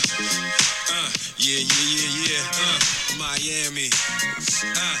Miami.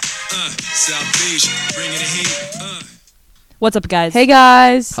 South Beach, bringing the heat. What's up, guys? Hey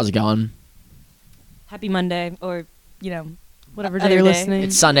guys. How's it going? Happy Monday, or whatever day Other you're listening.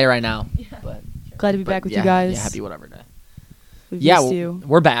 It's Sunday right now. But, Glad to be back with yeah, you guys. Yeah, happy whatever day. We've Yeah, missed you.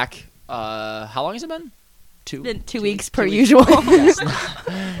 we're back. How long has it been? Two weeks per 2 weeks. usual. Yes.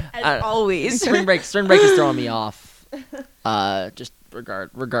 As always. Spring break is throwing me off. Just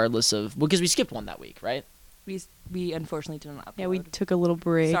regardless of because we skipped one that week, right? We unfortunately did not upload. Yeah, we took a little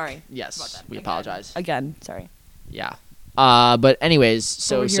break. Sorry. About Yes, that. we apologize. Again, sorry. Yeah. But anyways,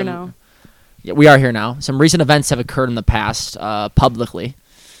 so we're here now. Yeah, we are here now. Some recent events have occurred in the past publicly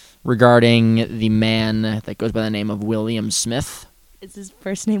regarding the man that goes by the name of William Smith. Is his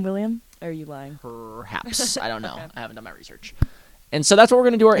first name William? Or are you lying? Perhaps. I don't know. Okay. I haven't done my research. And so that's what we're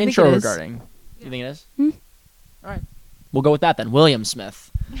going to do our I think intro it is. regarding. You think it is? Hmm. All right. We'll go with that then. William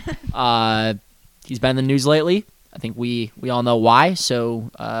Smith. He's been in the news lately. I think we all know why. So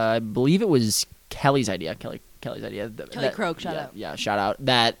I believe it was Kelly's idea. Kelly's idea. Kelly Croak, shout out. Yeah, shout out.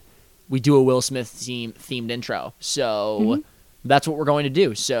 That we do a Will Smith themed intro. So that's what we're going to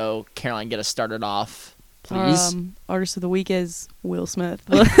do. So Caroline, get us started off, please. Artist of the week is Will Smith.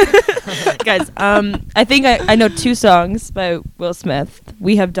 Guys, I think I know two songs by Will Smith.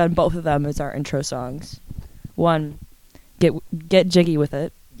 We have done both of them as our intro songs. One, Get Jiggy With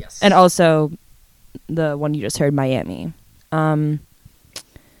It. Yes. And also the one you just heard, Miami.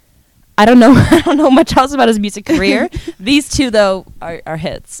 I don't know much else about his music career. These two though are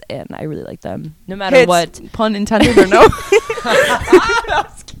hits, and I really like them. No matter Hits, what. pun intended or no?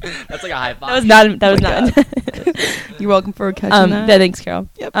 That's like a high five. That was not. That was not. You're welcome for catching that. Yeah, thanks, Carol.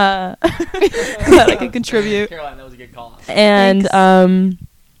 Yep. Uh, Glad I could contribute. Caroline, that was a good call. and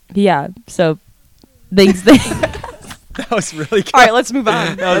yeah. So thanks. That was really good. All right, let's move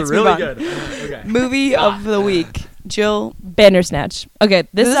on. That Let's was move really on. good. Okay. Movie of the week. Jill, Bandersnatch. Okay, does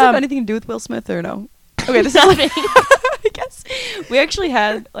this this have anything to do with Will Smith or no? Okay, this is I guess we actually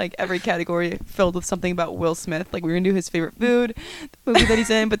had like every category filled with something about Will Smith. Like we were gonna do his favorite food, the movie that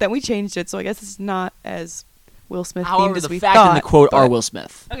he's in, but then we changed it. So I guess it's not as Will Smith However, themed as the we fact thought. and the quote are but- Will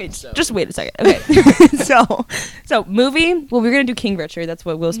Smith. Okay, So- just wait a second. Okay, so movie. Well, we're gonna do King Richard. That's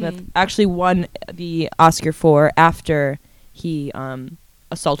what Will Smith actually won the Oscar for after he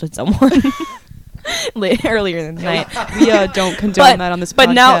assaulted someone earlier in the night. We don't condone that on this But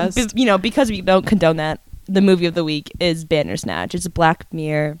now, podcast. because we don't condone that, the movie of the week is Bandersnatch. It's a Black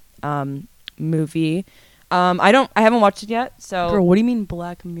Mirror movie. I haven't watched it yet. So Girl, what do you mean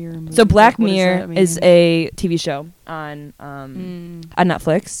Black Mirror movie? So Black Like, what does Mirror that mean? is a TV show on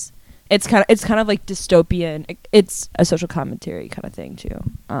Netflix. It's kind of like dystopian. It's a social commentary kind of thing too.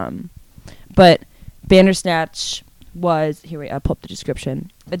 But Bandersnatch was I'll pull up the description.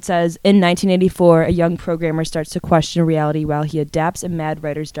 It says, in 1984, a young programmer starts to question reality while he adapts a mad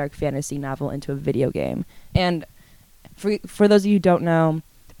writer's dark fantasy novel into a video game. And for those of you who don't know,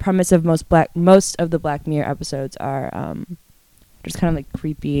 the premise of most of the Black Mirror episodes are just kind of like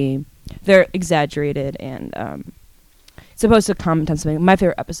creepy. They're exaggerated and supposed to comment on something. My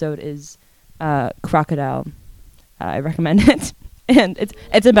favorite episode is Crocodile. I recommend it. And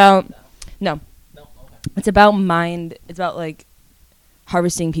it's about It's about mind. It's about like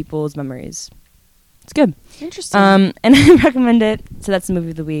harvesting people's memories. It's good. Interesting. And I recommend it. So that's the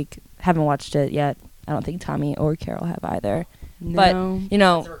movie of the week. Haven't watched it yet. I don't think Tommy or Carol have either. But No.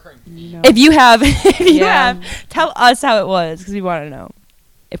 no. No. If you have, Yeah. tell us how it was because we want to know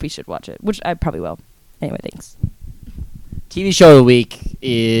if we should watch it, which I probably will. Anyway, thanks. TV show of the week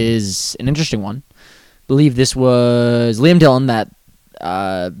is an interesting one. I believe this was Liam Dillon that,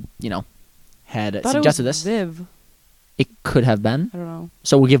 had Thought suggested it was this. Viv. It could have been. I don't know.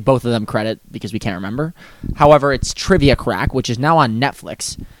 So we'll give both of them credit because we can't remember. However, it's Trivia Crack, which is now on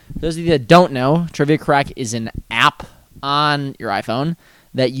Netflix. For those of you that don't know, Trivia Crack is an app on your iPhone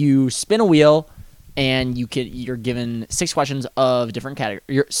that you spin a wheel and you're given 6 questions of different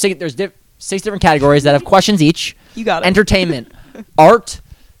categories. There's 6 different categories that have questions each. You got it. Entertainment, art,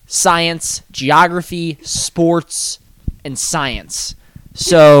 science, geography, sports, and science.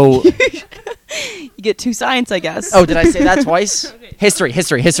 So, You get 2 science, I guess. oh, did I say that twice? History is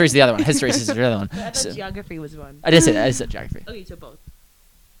the other one. History is the other one. So- geography was one. I did say that. I said geography. Okay, so both.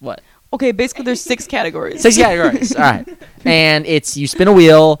 What? Okay, basically there's 6 categories. 6 categories. All right. And it's you spin a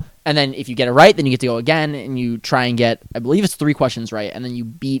wheel, and then if you get it right, then you get to go again, and you try and get, I believe it's 3 questions right, and then you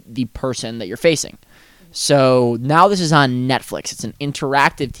beat the person that you're facing. So now this is on Netflix. It's an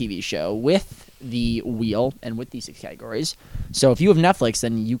interactive TV show with the wheel and with these 6 categories. So if you have Netflix,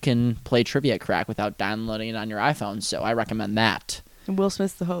 then you can play Trivia Crack without downloading it on your iPhone. So I recommend that. And Will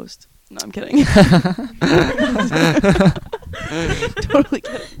Smith's the host. No, I'm kidding. Totally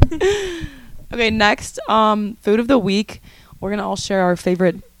kidding. Okay, next, food of the week. We're gonna all share our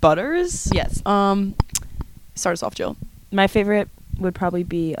favorite butters. Yes. Start us off, Jill. My favorite would probably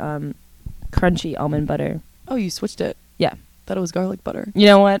be crunchy almond butter. Oh, you switched it. Yeah. Thought it was garlic butter. You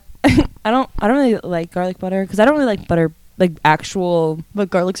know what? I don't really like garlic butter because I don't really like butter, like actual. But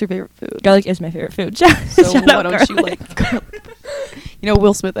garlic's your favorite food. Garlic is my favorite food. So Shout why out don't you garlic. like garlic? You know,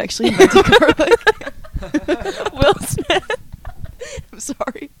 Will Smith actually invented garlic. Will Smith? I'm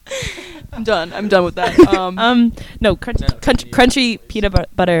sorry. I'm done with that. No, crunchy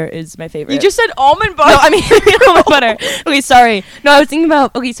peanut butter is my favorite. You just said almond butter. No, I mean almond butter. Okay, sorry. No, I was thinking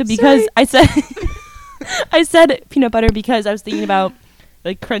about. Okay, so because Sorry. I said peanut butter because I was thinking about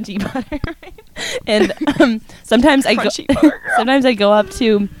like crunchy butter, right? And sometimes Crunchy butter, girl. sometimes I go up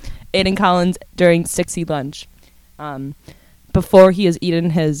to Aiden Collins during 6E lunch, before he has eaten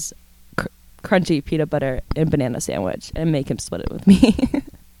his crunchy peanut butter and banana sandwich, and make him split it with me,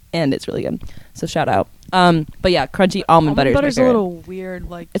 and it's really good. So shout out. But yeah, crunchy almond butter. Butter's is a my favorite. little weird.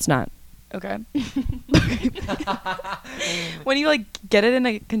 Like, It's not. okay. When you like get it in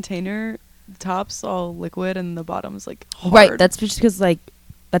a container, the top's all liquid and the bottom's like hard. Right. That's just because like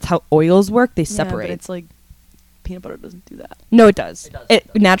that's how oils work. They Yeah, separate. but it's like peanut butter doesn't do that. No, it does. It does, it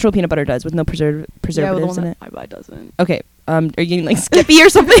does. Natural peanut butter does with no preservatives Yeah, well, the in one it. that I buy doesn't. Okay. Are you getting like Skippy or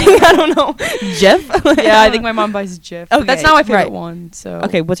something? I don't know. Jif? Yeah, I think my mom buys Jif. Okay, That's not my favorite right. one. So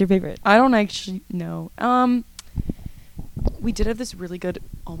Okay, what's your favorite? I don't actually know. We did have this really good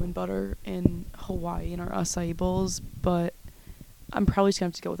almond butter in Hawaii in our acai bowls, but I'm probably just gonna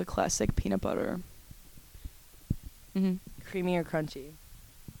have to go with a classic peanut butter. Creamy or crunchy?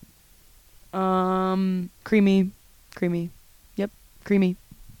 Creamy. Yep, creamy.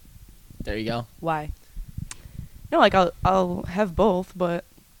 There you go. Why? No, like I'll have both, but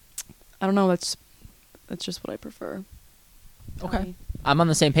I don't know. That's just what I prefer. Okay. Tell me. I'm on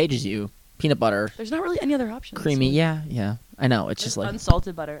the same page as you. Peanut butter, There's not really any other options. creamy. Yeah. I know. It's just like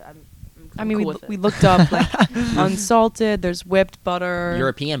unsalted butter. I mean, we looked up like unsalted. There's whipped butter.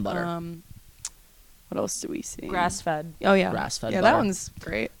 European butter. What else do we see? grass fed. Oh yeah, Grass-fed Yeah, butter. that one's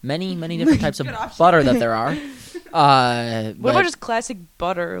great. many different types of butter that there are. What about just classic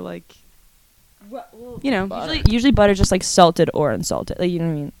butter? Like, you know, Butter. Usually butter's just like salted or unsalted. Like you know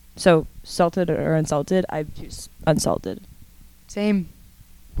what I mean. So salted or unsalted, I choose unsalted. same.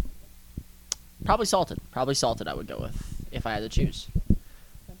 Probably salted. I would go with if I had to choose.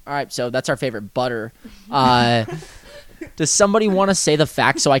 All right, so that's our favorite butter. Does somebody want to say the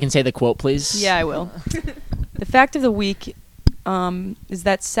fact so I can say the quote, please? Yeah, I will. The fact of the week is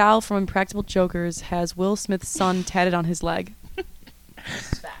that Sal from Impractical Jokers has Will Smith's son tatted on his leg.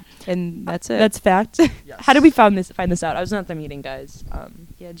 And that's it. That's fact. Yes. How did we find this out? I was not at the meeting, guys.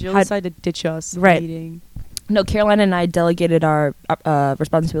 Yeah, Jill Had- decided to ditch us. Right. Meeting. No, Caroline and I delegated our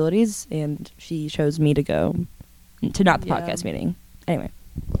responsibilities, and she chose me to go to not the Yeah. podcast meeting. Anyway.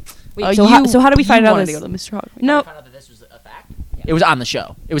 Wait, Oh, so how do we find out wanted this? to go to Mr. Hawk. No. Found out that this was a fact? It was on the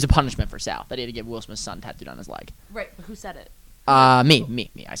show. It was a punishment for Sal that he had to get Will Smith's son tattooed on his leg. Right, but who said it? Me.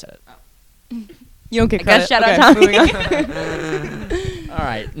 I said it. You don't get I guess credit. shout out Okay, Tommy. moving on. All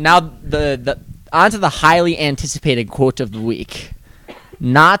right, now the onto the highly anticipated quote of the week.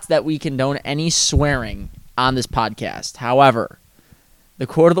 Not that we condone any swearing on this podcast. However, the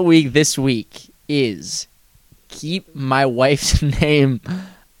quote of the week this week is keep my wife's name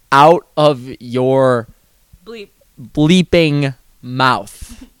out of your Bleep. bleeping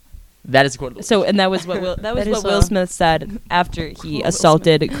mouth. That is the quote of the week. So, and that was what Will, That is, Will Smith said after he Will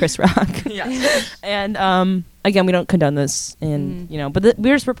assaulted Chris Rock. Yes. And again, we don't condone this, and Mm. you know, but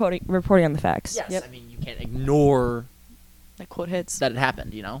we're just reporting on the facts. Yes. Yep. I mean, you can't ignore That quote hits. that it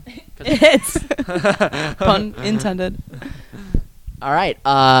happened, you know? 'Cause- It's Pun intended. All right.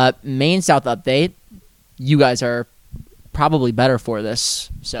 Main South update. You guys are probably better for this,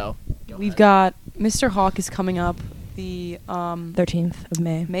 so We've got Mr. Hawk is coming up the 13th of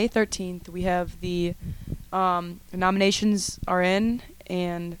May. May 13th. We have the nominations are in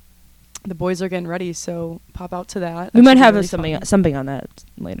and the boys are getting ready, so pop out to that. We That might should be have really fun. something on that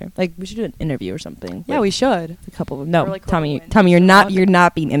later. Like we should do an interview or something. Yeah, like, we should. a couple of them. No, Or, like, Tommy, Rowan. Tommy, Rock. you're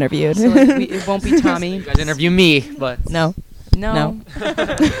not being interviewed. So, like, it won't be Tommy. you guys interview me, but No. No.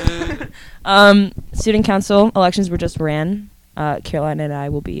 Student council elections were just ran. Caroline and I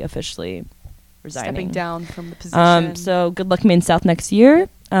will be officially resigning. Stepping down from the position. So good luck, Maine South next year.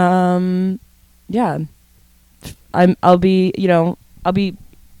 Yeah, I'll be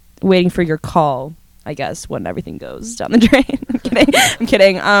waiting for your call, I guess, when everything goes down the drain. I'm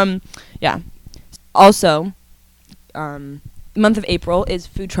kidding. Yeah. Also, month of April is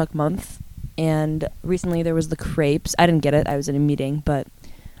food truck month, and recently there was the crepes. I didn't get it. I was in a meeting, but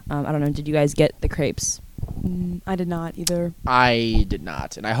I don't know. Did you guys get the crepes? I did not either. I did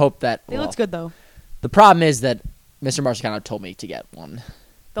not, and I hope that. They looked good though. The problem is that Mr. Marsicano told me to get one.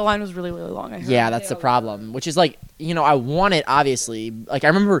 The line was really, really long. I heard. Yeah, that's the problem. Which is like, I want it obviously. Like I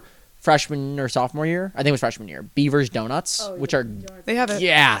remember freshman or sophomore year. I think it was freshman year. Beaver's Donuts, which are They have it.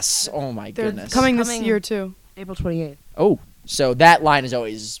 yes. Oh my They're goodness. coming this Coming- year too. April 28th. Oh, so that line is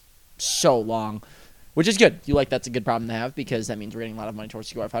always so long, which is good. You like that's a good problem to have because that means we're getting a lot of money towards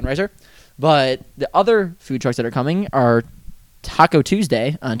the Score fundraiser. But the other food trucks that are coming are Taco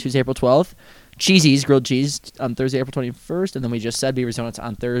Tuesday on Tuesday, April 12th, Cheesy's Grilled Cheese on Thursday, April 21st, and then we just said Beaver's Donuts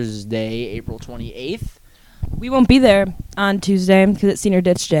on Thursday, April 28th. We won't be there on Tuesday because it's Senior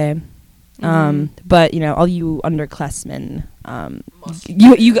Ditch Day. But all you underclassmen,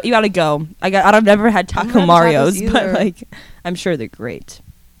 you gotta go. I've never had Taco haven't had tacos Mario's, but either. I'm sure they're great.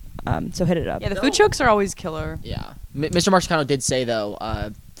 So hit it up. Yeah, the food trucks are always killer. Yeah. Mr. Marsicano did say, though,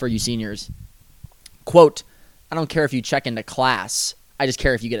 for you seniors, quote, I don't care if you check into class. I just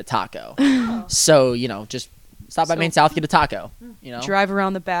care if you get a taco. So, just stop by So- Main South, get a taco. Drive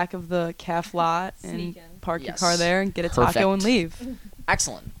around the back of the calf lot and Sneak in. park your Yes. car there and get a Perfect. taco and leave.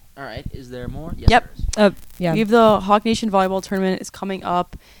 Excellent. All right. Is there more? Yes, Yep. there is. Yeah. We have the Hawk Nation volleyball tournament is coming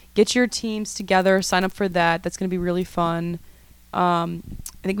up. Get your teams together. Sign up for that. That's going to be really fun. I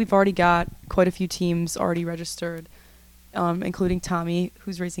think we've already got quite a few teams already registered, including Tommy,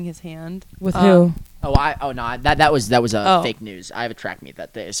 who's raising his hand. With who? That was Oh. fake news. I have a track meet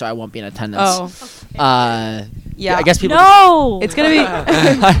that day, so I won't be in attendance. Oh, yeah. I guess people. No. It's going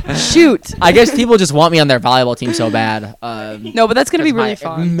to be. Shoot. I guess people just want me on their volleyball team so bad. No, but that's going to be because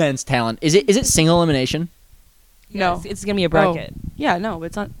really my fun. Immense talent. Is it single elimination? No. It's gonna be a bracket. Yeah, no,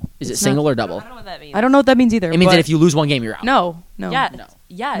 it's not. Is it It's single or I double? don't know what that means. I don't know what that means either. It means but that if you lose one game, you're out. No. Yeah. No.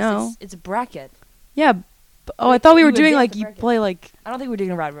 Yes. No. It's a bracket. Yeah. I Like, thought we you were would doing get like the you bracket. play like. I don't think we're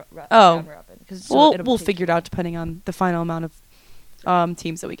doing a round Oh. robin because We'll figure it out depending on the final amount of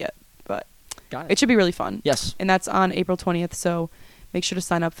teams that we get. But Got it should be really fun. Yes. And that's on April 20th. So make sure to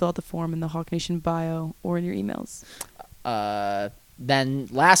sign up, fill out the form in the Hawk Nation bio or in your emails. Then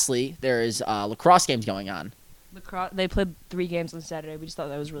lastly, there is lacrosse games going on, They played 3 games on Saturday. We just thought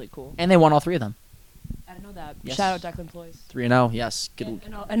that was really cool. and they won all 3 of them. I didn't know that. Yes. Shout out Declan Ploys. 3-0. Yes. Good.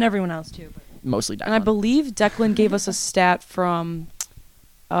 And everyone else too. But. Mostly Declan. And I believe Declan gave us a stat from.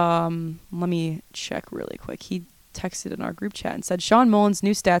 Let me check really quick. He texted in our group chat and said Sean Mullins'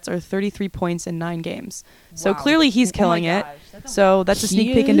 new stats are 33 points in 9 games. So Wow. clearly he's Oh my killing it. gosh, that's a So that's a He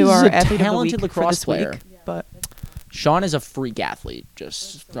sneak peek into is our a athlete of the talented week for lacrosse this player. week. But Sean is a freak athlete.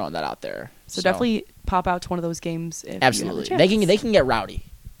 Just throwing that out there. so definitely pop out to one of those games if Absolutely. you have a chance. They can get rowdy.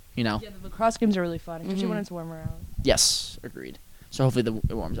 Yeah, the lacrosse games are really fun, especially when Mhm. it's warmer out. Yes. Agreed. So hopefully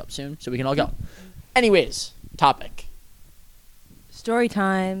it warms up soon, so we can all go. Anyways, topic. Story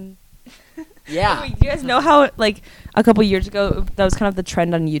time. Yeah. Wait, do you guys know how like a couple years ago that was kind of the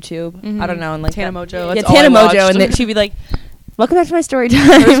trend on YouTube? Mhm. I don't know, and like Tana that- Mojo, Yeah, that's all Tana I Mojo, and watched. then she'd be like, "Welcome back to my story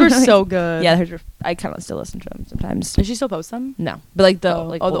time." Hers were Like, so good. Yeah, hers were. I kind of still listen to them sometimes. Does she still post them? No, but like the Oh,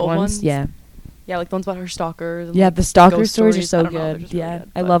 the old ones? Yeah, Yeah, like the ones about her stalkers. and, yeah. like, The stalker ghost stories are I so don't know, they're good. just really Yeah,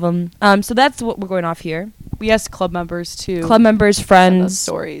 good, I but love them. So that's what we're going off here. We asked club members to Club members, send us friends.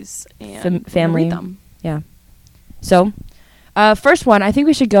 stories and fam- we're gonna family. read them. Yeah. So, first one, I think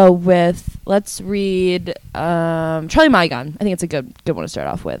we should go with. Let's read Charlie Mygon. I think it's a good one to start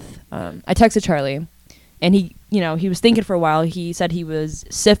off with. I texted Charlie, and he was thinking for a while. He said he was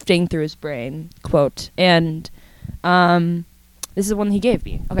sifting through his brain, quote, and this is the one he gave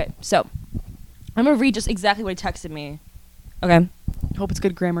me. Okay, so I'm gonna read just exactly what he texted me. Okay. Hope it's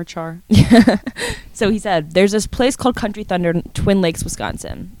good grammar, Char. So he said, "There's this place called Country Thunder in Twin Lakes,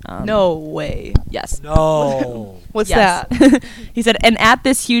 Wisconsin." No way. Yes. No. What's Yes. that? He said, and at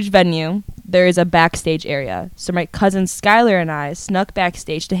this huge venue, there is a backstage area. So my cousin Skylar and I snuck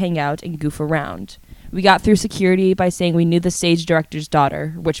backstage to hang out and goof around. We got through security by saying we knew the stage director's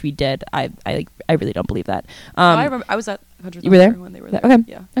daughter, which we did. I really don't believe that. I remember. I was at Country you were Thunder there? when they were Yeah, there. okay.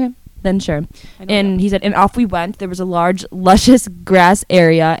 Yeah. Okay, then sure. I know And that. he said, and off we went. There was a large, luscious grass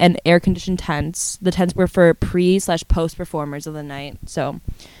area and air-conditioned tents. The tents were for pre/post performers of the night. So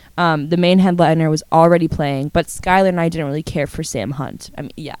the main headliner was already playing, but Skylar and I didn't really care for Sam Hunt. I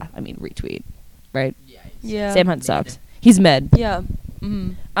mean, retweet, right? Yeah. Sam Hunt sucks. He's mid. Yeah.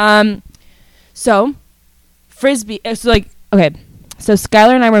 Mm-hmm. So frisbee. So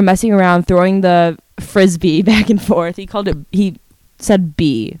Skylar and I were messing around, throwing the frisbee back and forth. He said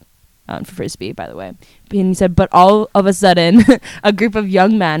B. for Frisbee, by the way. And he said, but all of a sudden, a group of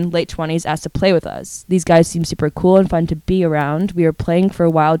young men, late 20s, asked to play with us. These guys seemed super cool and fun to be around. We were playing for a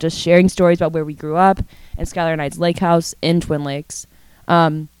while, just sharing stories about where we grew up and Skylar and I's lake house in Twin Lakes.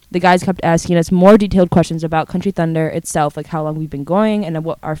 The guys kept asking us more detailed questions about Country Thunder itself, like how long we've been going and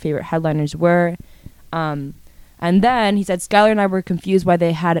what our favorite headliners were. And then he said Skylar and I were confused why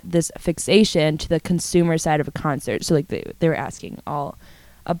they had this fixation to the consumer side of a concert. So like they were asking all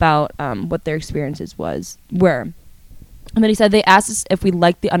about what their experiences were. And then he said they asked us if we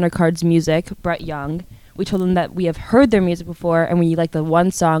liked the Undercard's music, Brett Young. We told them that we have heard their music before and we liked the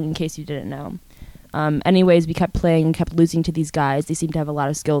one song in case you didn't know. Anyways, we kept playing and kept losing to these guys. They seemed to have a lot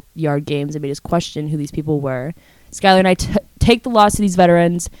of skill yard games and made us question who these people were. Skylar and I take the loss to these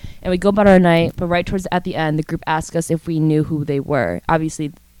veterans, and we go about our night, but right towards at the end, the group asked us if we knew who they were.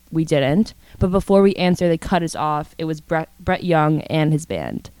 Obviously, we didn't, but before we answer, they cut us off. It was Brett Young and his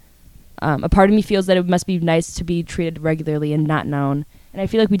band. A part of me feels that it must be nice to be treated regularly and not known, and I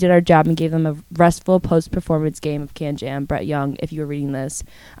feel like we did our job and gave them a restful post-performance game of Can Jam. Brett Young, if you were reading this,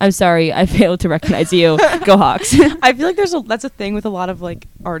 I'm sorry, I failed to recognize you. Go Hawks. I feel like that's a thing with a lot of like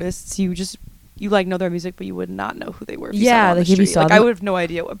artists. You like know their music, but you would not know who they were. If you saw them on the like if you street. saw like them, I would have no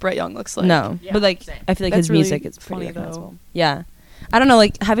idea what Brett Young looks like. no, Yeah, but like same. I feel like That's his music really is pretty funny, recognizable. though. Yeah, I don't know.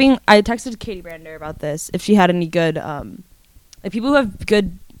 Like I texted Katie Brander about this if she had any good like people who have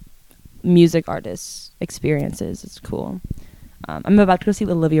good music artists experiences. It's cool. I'm about to go see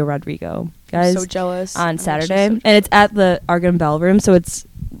Olivia Rodrigo, guys, so jealous on I'm Saturday, actually so and it's at the Argon Ballroom, so it's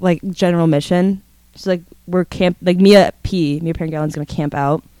like general mission. It's like we're Mia Pangalin's gonna camp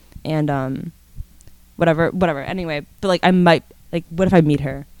out, and whatever. Anyway, but like I might like, what if I meet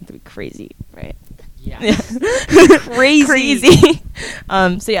her? That'd be crazy, right? Yeah. Crazy.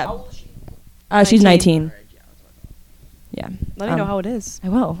 So yeah, How old is she? she's 19. Alright, yeah, that's what I thought. Yeah, Let me know how it is. I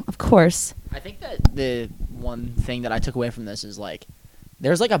will, of course. I think that the one thing that I took away from this is like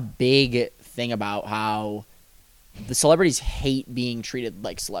there's like a big thing about how the celebrities hate being treated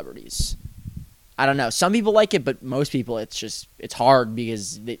like celebrities. I don't know. Some people like it, but most people it's hard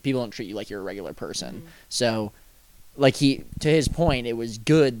because people don't treat you like you're a regular person. Mm-hmm. So like to his point, it was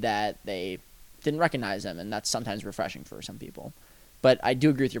good that they didn't recognize them, and that's sometimes refreshing for some people. But I do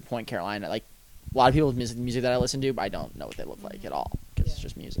agree with your point, Caroline. Like a lot of people with music that I listen to, but I don't know what they look like at all because it's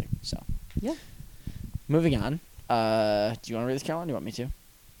just music. So Yeah. moving on. Do you want to read this, Caroline? Do you want me to?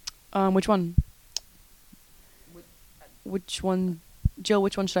 Which one? Which one? Jill,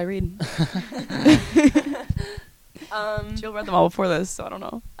 which one should I read? Jill read them all before this, so I don't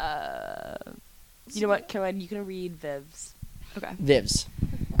know. You know what, Caroline? You can read Viv's. Okay. Viv's.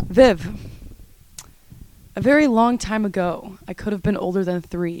 Viv. A very long time ago, I could have been older than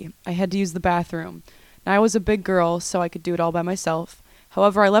 3. I had to use the bathroom. Now I was a big girl, so I could do it all by myself.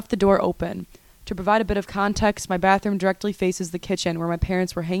 However, I left the door open. To provide a bit of context, my bathroom directly faces the kitchen where my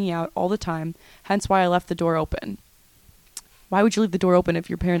parents were hanging out all the time, hence why I left the door open. Why would you leave the door open if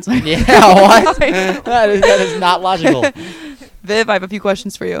your parents like Yeah, what? that is not logical. Viv, I have a few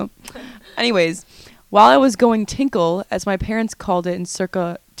questions for you. Anyways, while I was going tinkle, as my parents called it in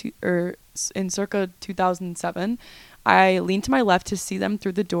circa 2007, I leaned to my left to see them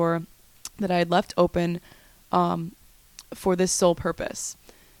through the door that I had left open for this sole purpose.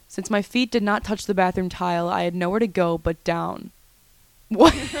 Since my feet did not touch the bathroom tile, I had nowhere to go but down.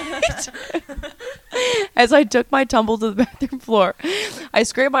 What? As I took my tumble to the bathroom floor, I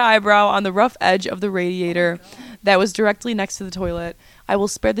scraped my eyebrow on the rough edge of the radiator that was directly next to the toilet. I will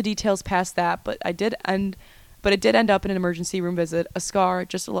spare the details past that, but it did end up in an emergency room visit, a scar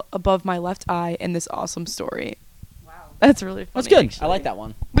just above my left eye, and this awesome story. Wow. That's really funny. That's good. Actually. I like that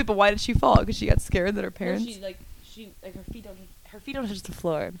one. Wait, but why did she fall? Because she got scared that her parents. Her feet don't touch the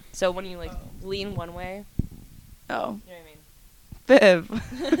floor. So when you lean one way, Oh, you know what I mean. Viv.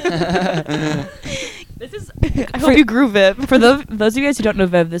 This is I hope you grew, Viv. for those of you guys who don't know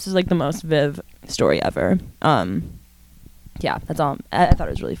Viv. This is like the most Viv story ever. Yeah, that's all. I thought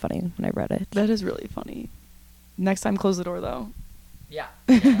it was really funny when I read it. That is really funny. Next time, close the door though. Yeah.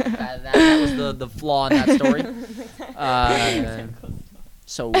 That was the flaw in that story.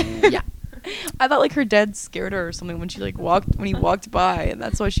 So yeah. I thought like her dad scared her or something when he walked by, and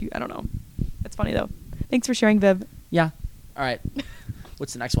that's why I don't know. That's funny though. Thanks for sharing, Viv. Yeah. All right.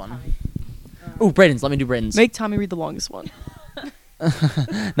 What's the next one? Oh, Braden's. Let me do Braden's. Make Tommy read the longest one.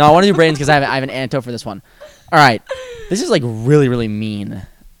 No, I want to do Braden's because I have an anecdote for this one. All right. This is like really, really mean.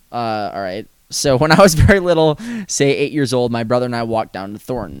 All right. So when I was very little, say 8 years old, my brother and I walked down to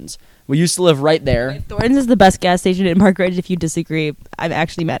Thornton's. We used to live right there. Thornton's is the best gas station in Park Ridge. If you disagree, I'm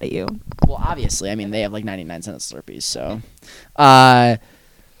actually mad at you. Well, obviously. I mean, they have like 99 cent Slurpees. So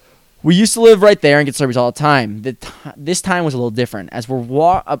We used to live right there and get Slurpees all the time. This time was a little different. As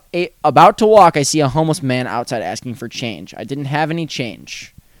we're about to walk, I see a homeless man outside asking for change. I didn't have any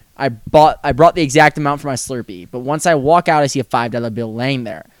change. I brought the exact amount for my Slurpee, but once I walk out, I see a $5 bill laying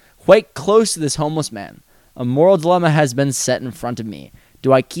there, quite close to this homeless man. A moral dilemma has been set in front of me.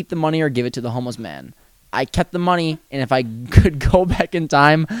 Do I keep the money or give it to the homeless man? I kept the money, and if I could go back in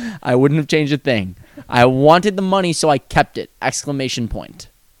time, I wouldn't have changed a thing. I wanted the money, so I kept it! Exclamation point.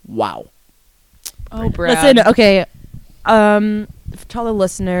 Wow. Oh, Brad. Listen, okay. To all the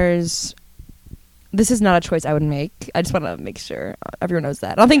listeners, this is not a choice I would make. I just want to make sure everyone knows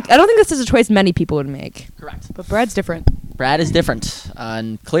that. I don't think this is a choice many people would make. Correct. But Brad's different. Brad is different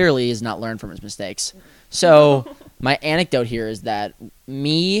and clearly has not learned from his mistakes. So my anecdote here is that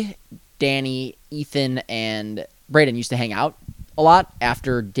me, Danny, Ethan, and Braden used to hang out a lot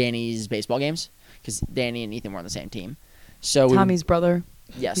after Danny's baseball games because Danny and Ethan were on the same team. So Tommy's brother.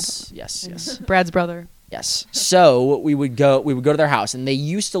 Yes. Brad's brother. Yes. So we would go to their house, and they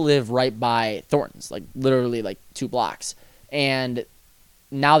used to live right by Thornton's, like literally like 2 blocks. And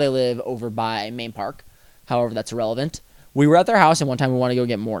now they live over by Main Park. However, that's irrelevant. We were at their house, and one time we wanted to go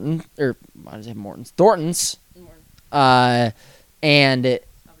get Thornton's. And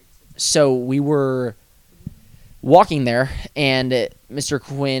so we were walking there, and Mr.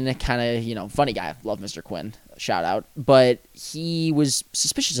 Quinn, kind of, funny guy. Love Mr. Quinn. Shout out. But he was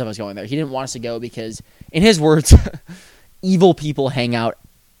suspicious of us going there. He didn't want us to go because, in his words, evil people hang out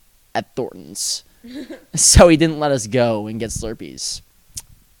at Thornton's. So he didn't let us go and get Slurpees.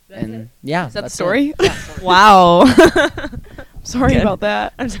 And yeah, Is that the that's story? it. Wow. Sorry Good. about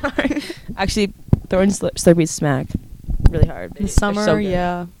that. I'm sorry. Actually, throwing Slurpees smack really hard. In the summer, so good.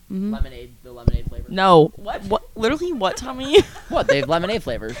 yeah. Mhm. The lemonade flavor. No. What? Literally what, Tommy? What? They have lemonade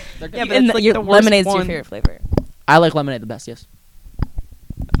flavor. They're good. Yeah, but And it's like your the worst lemonade's your one. favorite flavor. I like lemonade the best, yes.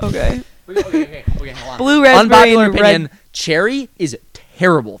 Okay. Okay, hold on. Blue raspberry Unpopular and opinion, red. cherry is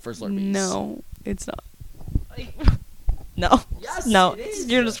terrible for Slurpees. No, it's not. No. Yes, No. it is.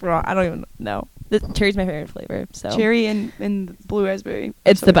 You're just wrong. I don't even know. Cherry's my favorite flavor. So Cherry and blue raspberry.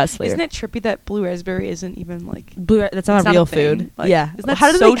 It's So the best flavor. Isn't it trippy that blue raspberry isn't even like That's not It's a not real a thing. food. Like, yeah. isn't that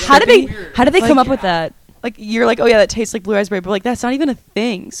how did so they? How did they? trippy? How did they come Like- up with that? like you're like, oh yeah, that tastes like blue raspberry, but like that's not even a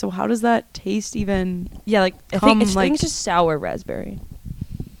thing. So how does that taste even? Yeah, like I Come, think it's just sour raspberry.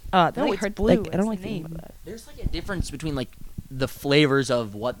 That No, like it's hurt. blue. Like, I It's don't the like thinking name. about that. There's like a difference between like the flavors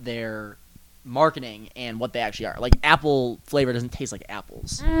of what they're marketing and what they actually are. Like apple flavor doesn't taste like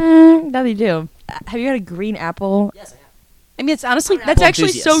apples. That they do. Have you had a green apple? Yes, I have. I mean, it's honestly I'm an that's apple actually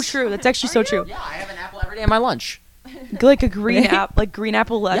so enthusiast. true. That's actually so true. Yeah, I have an apple every day at my lunch. Like a green Really? green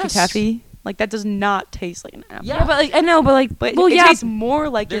apple Laffy Yes. Taffy. Like that does not taste like an apple. Yeah. Yeah, but like I know, but like, But well, it yeah, tastes more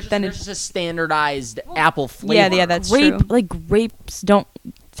like There's it than just it. a standardized apple flavor. Yeah, that's grape. true. Like grapes don't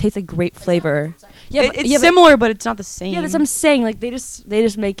taste like grape flavor. Yeah, but, It's yeah, but- similar, but it's not the same. yeah, that's what I'm saying. Like they just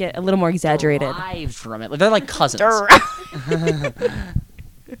make it a little more exaggerated. Derived from it. Like, they're like cousins. Sorry,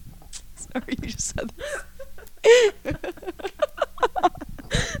 you just said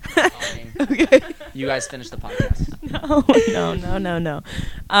okay. You guys finish the podcast. No.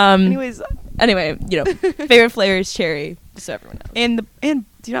 Anyways, Anyway, favorite flavor is cherry. Just so everyone knows. and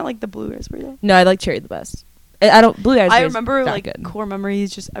do you not like the blue raspberry though? No, I like cherry the best. I don't blue raspberry. I remember not like good. core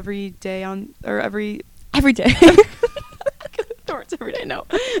memories just every day every every day. Thorns every day. No,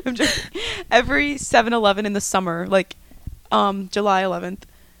 I'm joking. Every 7-Eleven in the summer, like July 11th.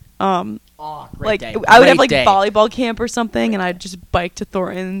 Oh, great Like day. I would have Great like day. volleyball camp or something, and I'd just bike to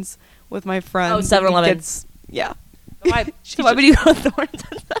Thornton's with my friends. 7-Eleven. Yeah. Why? She So why just- would you go to Thorns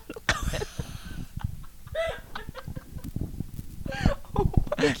on 7-Eleven?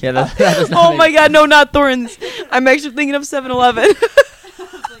 Yeah, that does not Oh make- my god, no, not Thorns. I'm actually thinking of 7-Eleven.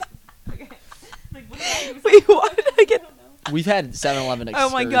 Wait, why did I get? We've had 7-Eleven Oh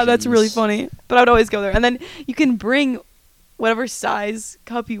my god, that's really excursions. funny. But I would always go there, and then you can bring whatever size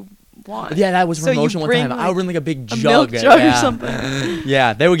cup you want. Yeah, that was So you promotion one bring, time. I like, would bring like a big a jug. milk jug or yeah. something.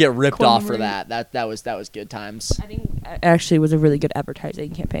 Yeah, they would get ripped Core off for memory. that. That was good times. I think it actually was a really good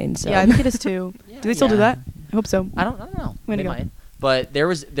advertising campaign. So Yeah, I think it is too. Do they still do Yeah. that? I hope so. I don't know. Way to They go. might. But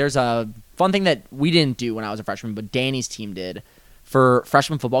there's a fun thing that we didn't do when I was a freshman, but Danny's team did for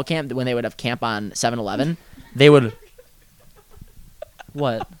freshman football camp. When they would have camp on 7-Eleven, they would.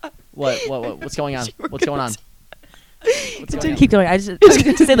 What? What's going on? What's going on? What's going on? keep going. I was going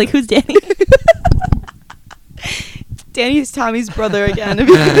to say like, who's Danny? Danny's Tommy's brother again. If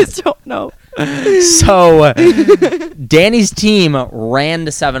you guys don't know. So, Danny's team ran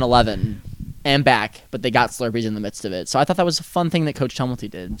to 7-Eleven and back, but they got Slurpees in the midst of it. So I thought that was a fun thing that Coach Tumulty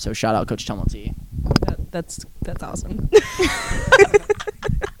did. So shout out Coach Tumulty. That's awesome.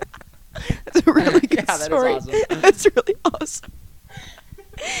 a really good Yeah, that is story. awesome. That's really awesome.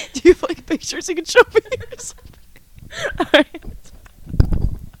 Do you have like pictures you can show me or something?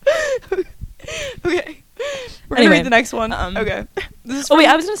 Okay. We're gonna Anyway, read the next one. um, Okay. This is Oh wait,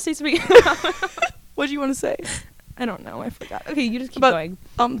 from- I was gonna say something. What do you want to say? I don't know. I forgot. Okay, you just keep But- going.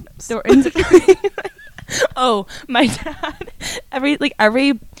 Thornton's. Oh, my dad. Every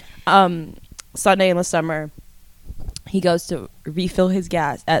Sunday in the summer, he goes to refill his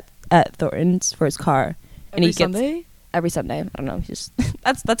gas at Thornton's for his car, and he gets Sunday. every Sunday. I don't know. He's just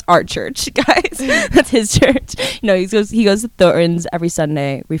that's our church, guys. That's his church. He goes to Thornton's every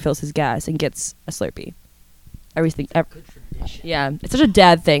Sunday, refills his gas, and gets a Slurpee. Everything. Good tradition. Yeah, it's such a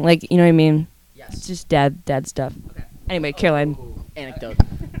dad thing. Like, you know what I mean? It's Yes. just dad stuff. Okay. Anyway, Caroline. Anecdote.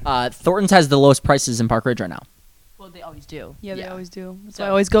 Thornton's has the lowest prices in Park Ridge right now. Well, they always do. Yeah, they Yeah. always do. That's Duh. why I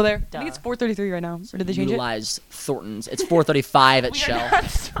always go there. I Duh. think it's 433 right now. Or did they change it? Utilize Thornton's. It's 435 at Shell.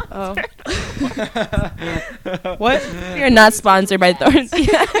 Oh. What? We are not sponsored by Thornton's.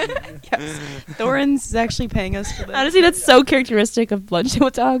 Yes. Thornton's is actually paying us for this. Honestly, that's so characteristic of Lunch Table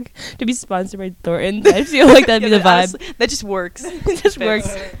Talk to be sponsored by Thornton's. I feel like that'd be Yeah, the that vibe. honestly- that just works. It just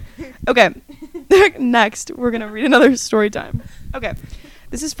works. Okay. Next, we're going to read another story time. Okay.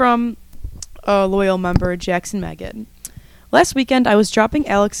 This is from a loyal member, Jackson Magid. Last weekend, I was dropping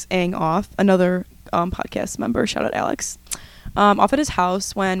Alex Ang off, another podcast member, shout out Alex, off at his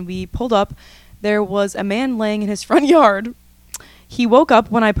house. When we pulled up, there was a man laying in his front yard. He woke up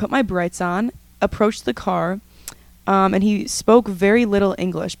when I put my brights on, approached the car, and he spoke very little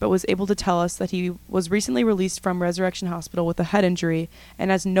English, but was able to tell us that he was recently released from Resurrection Hospital with a head injury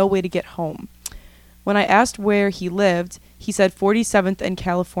and has no way to get home. When I asked where he lived, he said 47th in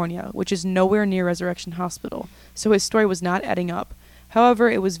California, which is nowhere near Resurrection Hospital, so his story was not adding up. However,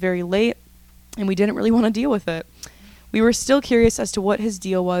 it was very late, and we didn't really want to deal with it. We were still curious as to what his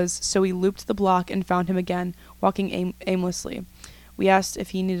deal was, so we looped the block and found him again, walking aimlessly. We asked if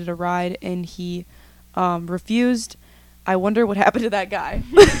he needed a ride, and he refused. I wonder what happened to that guy.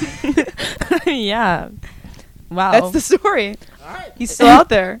 Yeah. Wow. That's the story. All right. He's still out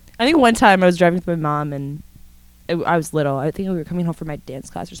there. I think one time I was driving with my mom and I was little. I think we were coming home from my dance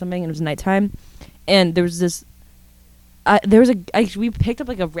class or something, and it was nighttime. And there was this. We picked up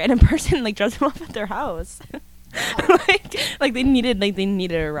like a random person, and, like dropped them off at their house. like they needed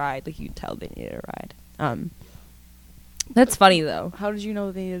a ride. Like you could tell they needed a ride. That's funny though. How did you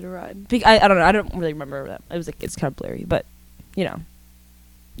know they needed a ride? I don't know. I don't really remember that. It was like it's kind of blurry, but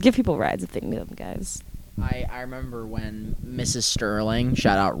give people rides if they need them, guys. I remember when Mrs. Sterling,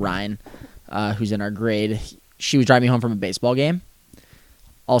 shout out Ryan, who's in our grade, she was driving home from a baseball game.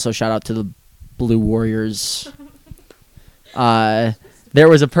 Also, shout out to the Blue Warriors. There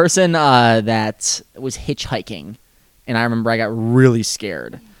was a person that was hitchhiking, and I remember I got really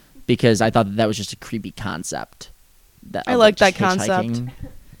scared because I thought that was just a creepy concept. I of, like just that concept. hitchhiking.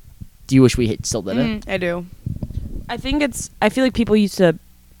 Do you wish we still did it? I do. I feel like people used to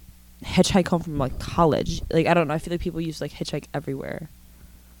hitchhike home from like college. Like I don't know. I feel like people used to like hitchhike everywhere.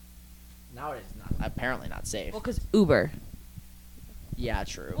 Nowadays, not apparently not safe. Well, because Uber. Yeah,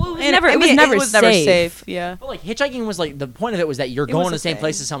 true. Well, it was And never. I It was mean, never safe. safe. Yeah. But like hitchhiking was like the point of it was that you're It going was to the a same thing.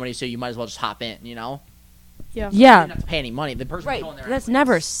 place as somebody, so you might as well just hop in. You know, Yeah. you Yeah. didn't have to pay any money. The person was Right. going there. That's anyways.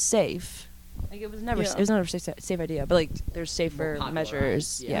 never safe. Like it was never. Yeah. It was never a safe idea. But like there's safer More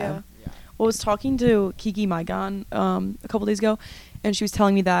measures. popularized, Yeah. Well, I was talking to Kiki Maigon a couple days ago, and she was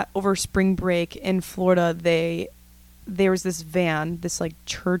telling me that over spring break in Florida, there was this van, this like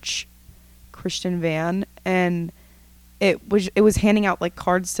church Christian van, and it was handing out like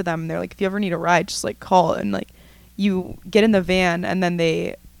cards to them. They're like, if you ever need a ride, just like call, and like you get in the van, and then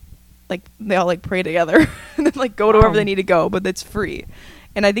they all like pray together and then like go to wherever Wow. they need to go, but it's free.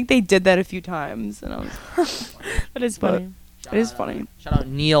 And I think they did that a few times, and I was That is But- funny. it is funny. Shout out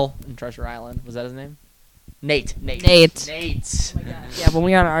Neil in Treasure Island. Was that his name? Nate. Nate. Nate. Yeah, when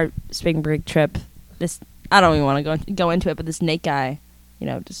we were on our spring break trip, I don't even want to go into it, but this Nate guy,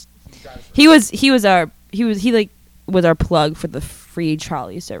 just he was our plug for the free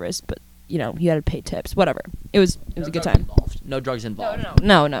trolley service, but he had to pay tips, whatever. It was a good time. No drugs involved.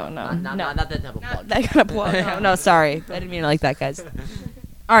 No. Not that type of plug. That kind of plug. No, sorry. I didn't mean it like that, guys.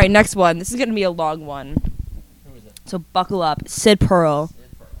 All right, next one. This is going to be a long one. Who is it? So buckle up. Sid Pearl.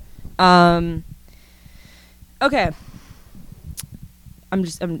 Okay. I'm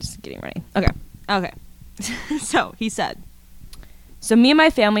just getting ready. Okay. So, he said, so me and my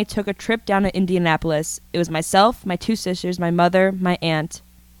family took a trip down to Indianapolis. It was myself, my two sisters, my mother, my aunt,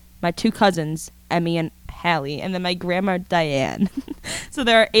 my two cousins, Emmy and Hallie, and then my grandma, Diane. So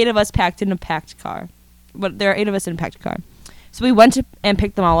there are 8 of us packed in a packed car. But there are 8 of us in a packed car. So we went and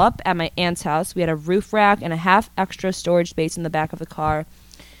picked them all up at my aunt's house. We had a roof rack and a half extra storage space in the back of the car.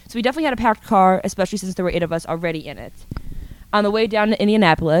 So we definitely had a packed car, especially since there were 8 of us already in it. On the way down to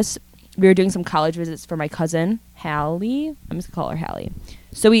Indianapolis, we were doing some college visits for my cousin, Hallie. I'm just going to call her Hallie.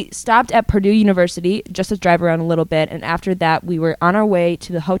 So we stopped at Purdue University just to drive around a little bit, and after that, we were on our way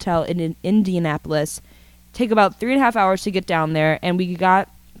to the hotel in Indianapolis. Take about 3.5 hours to get down there, and we got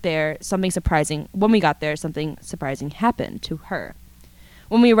there, something surprising. When we got there, something surprising happened to her.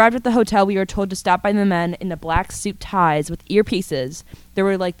 When we arrived at the hotel, we were told to stop by the men in the black suit ties with earpieces. There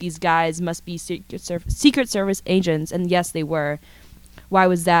were like these guys must be Secret Service agents, and yes, they were. Why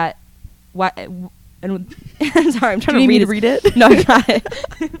was that? Why? And I'm sorry, I'm trying to read it. No, I got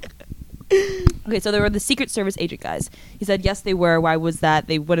it. Okay, so they were the Secret Service agent guys. He said yes, they were. Why was that?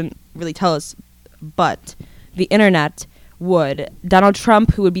 They wouldn't really tell us, but the internet would. Donald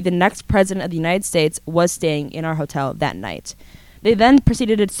Trump, who would be the next president of the United States, was staying in our hotel that night. They then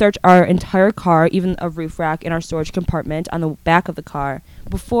proceeded to search our entire car, even a roof rack in our storage compartment on the back of the car,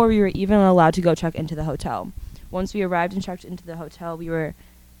 before we were even allowed to go check into the hotel. Once we arrived and checked into the hotel, we were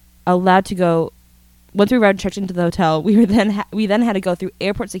allowed to go. Once we arrived and checked into the hotel, we then had to go through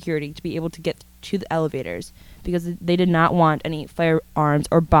airport security to be able to get to the elevators because they did not want any firearms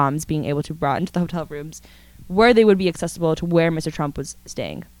or bombs being able to be brought into the hotel rooms where they would be accessible to where Mr. Trump was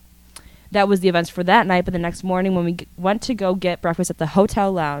staying. That was the events for that night, but the next morning when we went to go get breakfast at the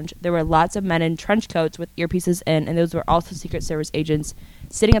hotel lounge, there were lots of men in trench coats with earpieces in, and those were also Secret Service agents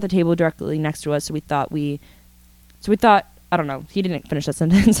sitting at the table directly next to us, so we thought, I don't know, he didn't finish that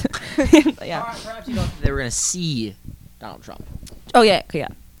sentence. Yeah. Perhaps you thought they were going to see Donald Trump. Oh, yeah, okay, yeah.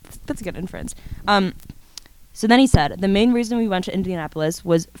 That's a good inference. So then he said, the main reason we went to Indianapolis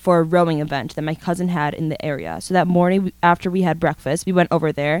was for a rowing event that my cousin had in the area. So that morning after we had breakfast, we went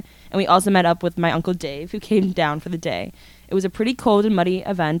over there, and we also met up with my Uncle Dave, who came down for the day. It was a pretty cold and muddy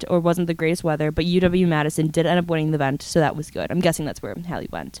event, or wasn't the greatest weather, but UW-Madison did end up winning the event, so that was good. I'm guessing that's where Hallie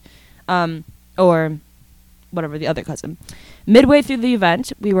went. Or whatever, the other cousin. Midway through the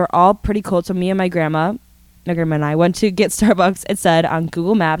event, we were all pretty cold, so me and my grandma and I went to get Starbucks. It said on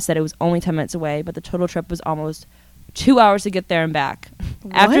Google Maps that it was only 10 minutes away, but the total trip was almost 2 hours to get there and back.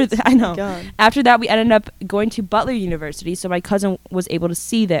 What? I know. God. After that, we ended up going to Butler University, so my cousin was able to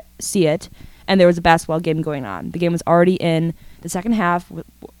see it, and there was a basketball game going on. The game was already in the second half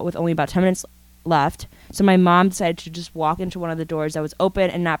with only about 10 minutes left, so my mom decided to just walk into one of the doors that was open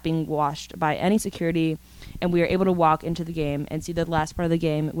and not being watched by any security, and we were able to walk into the game and see the last part of the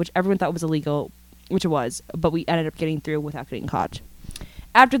game, which everyone thought was illegal, which it was, but we ended up getting through without getting caught.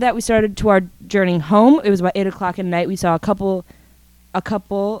 After that, we started to our journey home. It was about 8 o'clock at night. We saw a couple.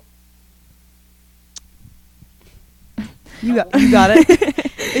 You got it.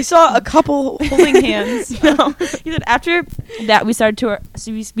 They saw a couple holding hands. No, he said after that we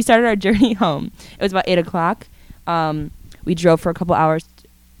started our journey home. It was about 8 o'clock. We drove for a couple hours.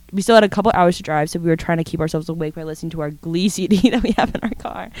 We still had a couple hours to drive, so we were trying to keep ourselves awake by listening to our Glee CD that we have in our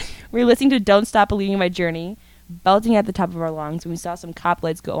car. We were listening to Don't Stop Believing My Journey, belting at the top of our lungs, when we saw some cop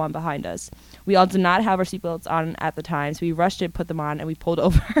lights go on behind us. We all did not have our seatbelts on at the time, so we rushed to put them on, and we pulled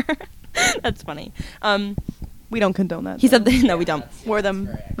over. That's funny. We don't condone that. He said, no, we don't. Wear them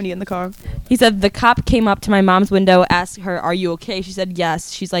when you get in the car. He said the cop came up to my mom's window, asked her, "Are you okay?" She said,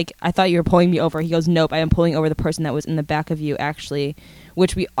 "Yes." She's like, "I thought you were pulling me over." He goes, "Nope, I am pulling over the person that was in the back of you, actually,"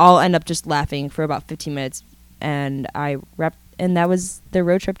 which we all end up just laughing for about 15 minutes. And that was the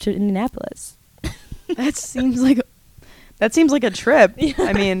road trip to Indianapolis. That seems like a trip. Yeah.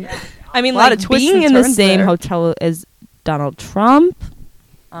 I mean, a lot like of being in the same hotel as Donald Trump.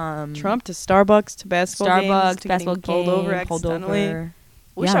 Trump to Starbucks to basketball games to basketball getting pulled over accidentally. Over.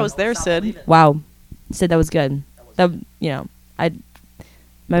 Wish I was there, Sid. Wow, Sid, that was good. That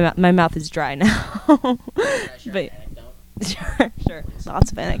my mouth is dry now. But sure.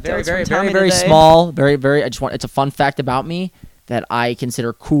 Lots of anecdotes. Very, from Tommy very today. small. Very, very. It's a fun fact about me that I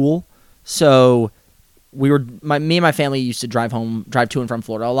consider cool. So me and my family used to drive to and from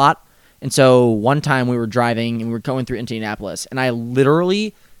Florida a lot. And so one time we were driving and we were going through Indianapolis, and I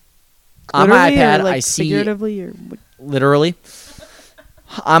literally on my iPad like I see figuratively or literally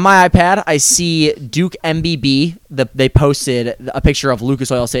on my iPad I see Duke MBB. They posted a picture of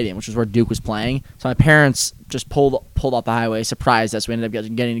Lucas Oil Stadium, which is where Duke was playing. So my parents just pulled off the highway, surprised us. We ended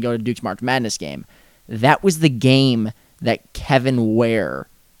up getting to go to Duke's March Madness game. That was the game that Kevin Ware,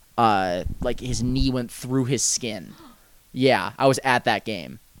 like his knee went through his skin. Yeah, I was at that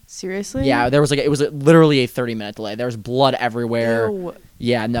game. seriously? Yeah, it was literally a 30-minute delay. There was blood everywhere. Ew.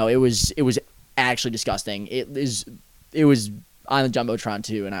 Yeah, no, it was actually disgusting. It was on the Jumbotron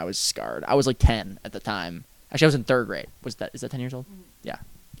too, and I was scarred. I was like 10 at the time. Actually, I was in 3rd grade. Is that 10 years old? Yeah,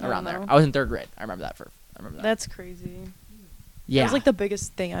 I around don't there. know. I was in 3rd grade. I remember that. That's crazy. Yeah. It was like the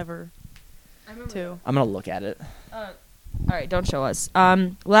biggest thing ever, too. I'm gonna look at it. All right, don't show us.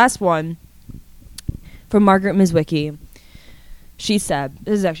 Last one from Margaret Mizwicki. She said,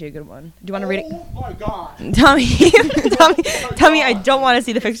 "This is actually a good one. Do you want to read it?" Oh my god. Tommy, Tommy, I don't want to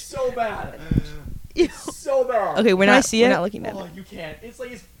see the picture. So bad. It's so bad. Okay, we're Can I not. see we're it? not looking at it. you can't. It's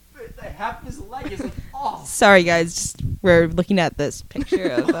like half of his leg is like off. Sorry, guys. Just, we're looking at this picture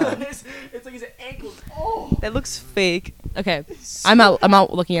of. It's like his ankles. Oh. That looks fake. Okay, I'm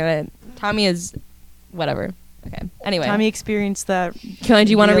out looking at it. Tommy is, whatever. Okay. Anyway, Tommy experienced that. do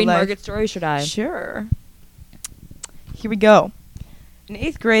you want to real read life. Margaret's story? Or should I? Sure. Here we go. In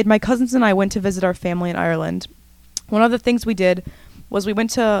 8th grade, my cousins and I went to visit our family in Ireland. One of the things we did was we went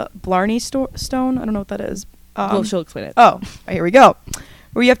to Blarney Stone. I don't know what that is. Well, she'll explain it. Oh, here we go.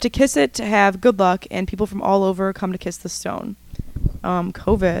 Where you have to kiss it to have good luck, and people from all over come to kiss the stone.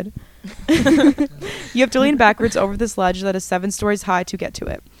 COVID. You have to lean backwards over this ledge that is 7 stories high to get to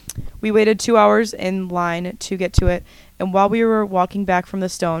it. We waited 2 hours in line to get to it, and while we were walking back from the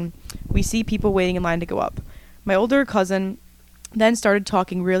stone, we see people waiting in line to go up. My older cousin then started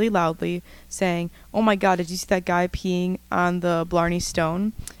talking really loudly, saying, "Oh my God, did you see that guy peeing on the Blarney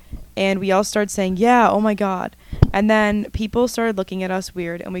Stone?" And we all started saying, "Yeah, oh my God." And then people started looking at us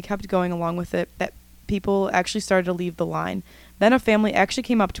weird, and we kept going along with it. That people actually started to leave the line. Then a family actually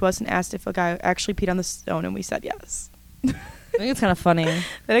came up to us and asked if a guy actually peed on the stone, and we said yes. I think it's kind of funny.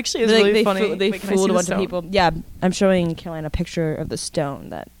 That actually is Like, really they funny. they Wait, can I see fooled a the bunch of stone? people. Yeah, I'm showing Caroline a picture of the stone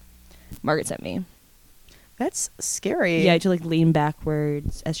that Margaret sent me. That's scary. Yeah, to like lean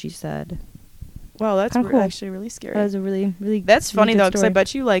backwards, as she said. Wow, that's Kinda cool. actually really scary. That was a really, really. That's really funny good though, because I story.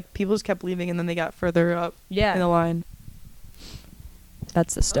 bet you like people just kept leaving and then they got further up in the Yeah, line.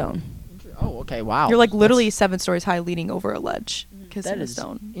 that's the stone. Oh, okay. Wow. You're like literally 7 stories high, leaning over a ledge, kissing That a is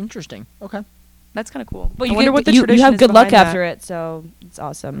stone. interesting. Okay. That's kind of cool. But I you wonder get- what the you tradition have is good luck behind after that. it, so it's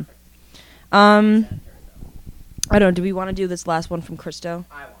awesome. I don't know. Do we want to do this last one from Christo?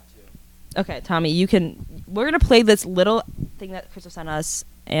 I want to. Okay, Tommy, you can. We're gonna play this little thing that Christo sent us,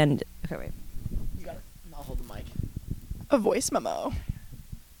 and okay, wait. You got it. I'll hold the mic. A voice memo.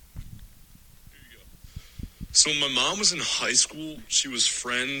 So when my mom was in high school, she was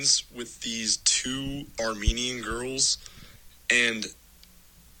friends with these 2 Armenian girls, and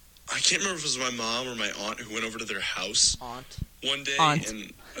I can't remember if it was my mom or my aunt who went over to their house Aunt. one day, Aunt.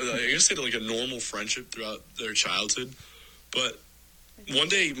 and I guess they had like a normal friendship throughout their childhood. But one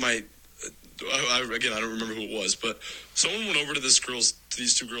day, again, I don't remember who it was, but someone went over to these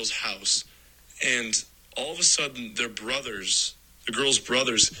 2 girls' house, and all of a sudden, the girls'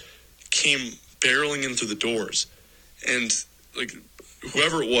 brothers, came barreling in through the doors, and like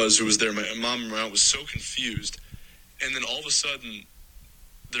whoever it was who was there, my mom and my aunt was so confused, and then all of a sudden,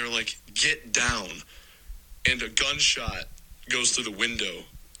 they're like, "Get down," and a gunshot goes through the window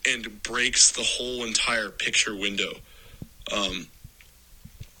and breaks the whole entire picture window of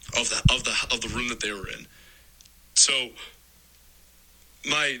the room that they were in. So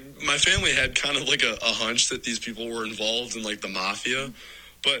my family had kind of like a hunch that these people were involved in like the mafia,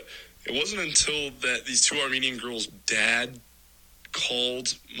 but it wasn't until that these 2 Armenian girls' dad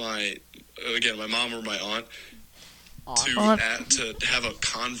called my mom or my aunt to have a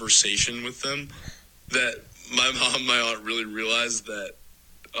conversation with them that my mom and my aunt really realized that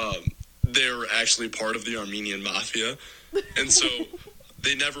they were actually part of the Armenian mafia, and so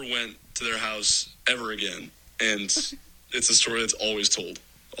they never went to their house ever again, and it's a story that's always told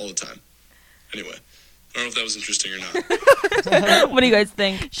all the time. Anyway, I don't know if that was interesting or not. What do you guys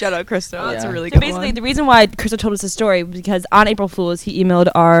think? Shout out, Christo. That's Yeah. a really So good basically, one. the reason why Christo told us this story was because on April Fool's, he emailed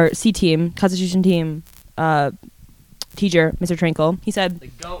our C team, Constitution team, teacher, Mr. Trinkle. He said, The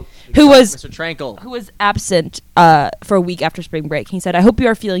goat. Who was- Mr. Tranquil? who was absent for a week after spring break. He said, "I hope you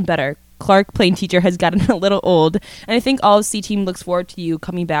are feeling better. Clark, playing teacher, has gotten a little old, and I think all of C team looks forward to you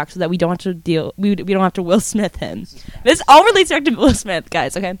coming back so that we don't have to we don't have to Will Smith him." This all relates back to Will Smith,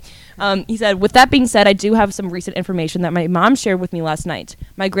 guys. Okay. He said, "With that being said, I do have some recent information that my mom shared with me last night.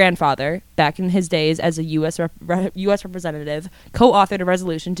 My grandfather, back in his days as a U.S. representative, co-authored a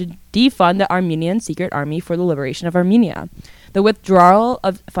resolution to defund the Armenian Secret Army for the liberation of Armenia. The withdrawal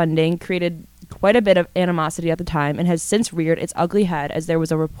of funding created quite a bit of animosity at the time and has since reared its ugly head, as there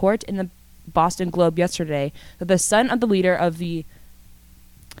was a report in the Boston Globe yesterday that the son of the leader of the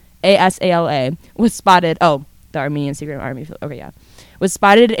ASALA was spotted. Oh, the Armenian Secret Army. Okay, yeah. Was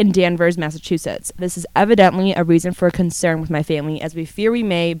spotted in Danvers, Massachusetts. This is evidently a reason for concern with my family, as we fear we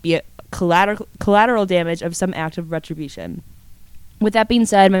may be a collateral damage of some act of retribution." With that being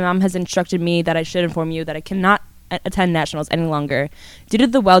said, my mom has instructed me that I should inform you that I cannot attend nationals any longer due to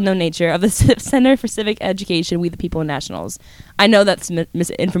the well-known nature of the Center for Civic Education, We the People in Nationals. I know that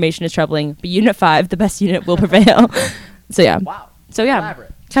misinformation is troubling, but Unit 5, the best unit, will prevail. So yeah. Wow. So yeah,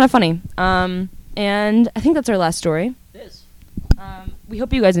 Elaborate. kind of funny. And I think that's our last story. It is. We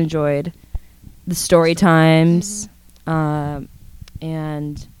hope you guys enjoyed the story times. And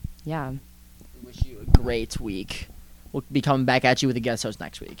yeah. We wish you a great week. We'll be coming back at you with a guest host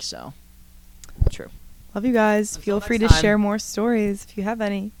next week. So True. Love you guys. Until Feel next free to time. share more stories if you have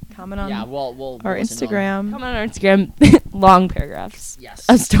any. Comment on yeah, we'll our listen to 'em. Instagram. Comment on our Instagram, long paragraphs Yes.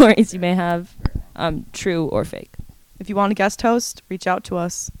 of stories you may have, true or fake. If you want a guest host, reach out to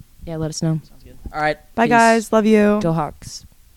us. Yeah, let us know. Sounds good. All right. Bye, peace. guys. Love you. Go Hawks.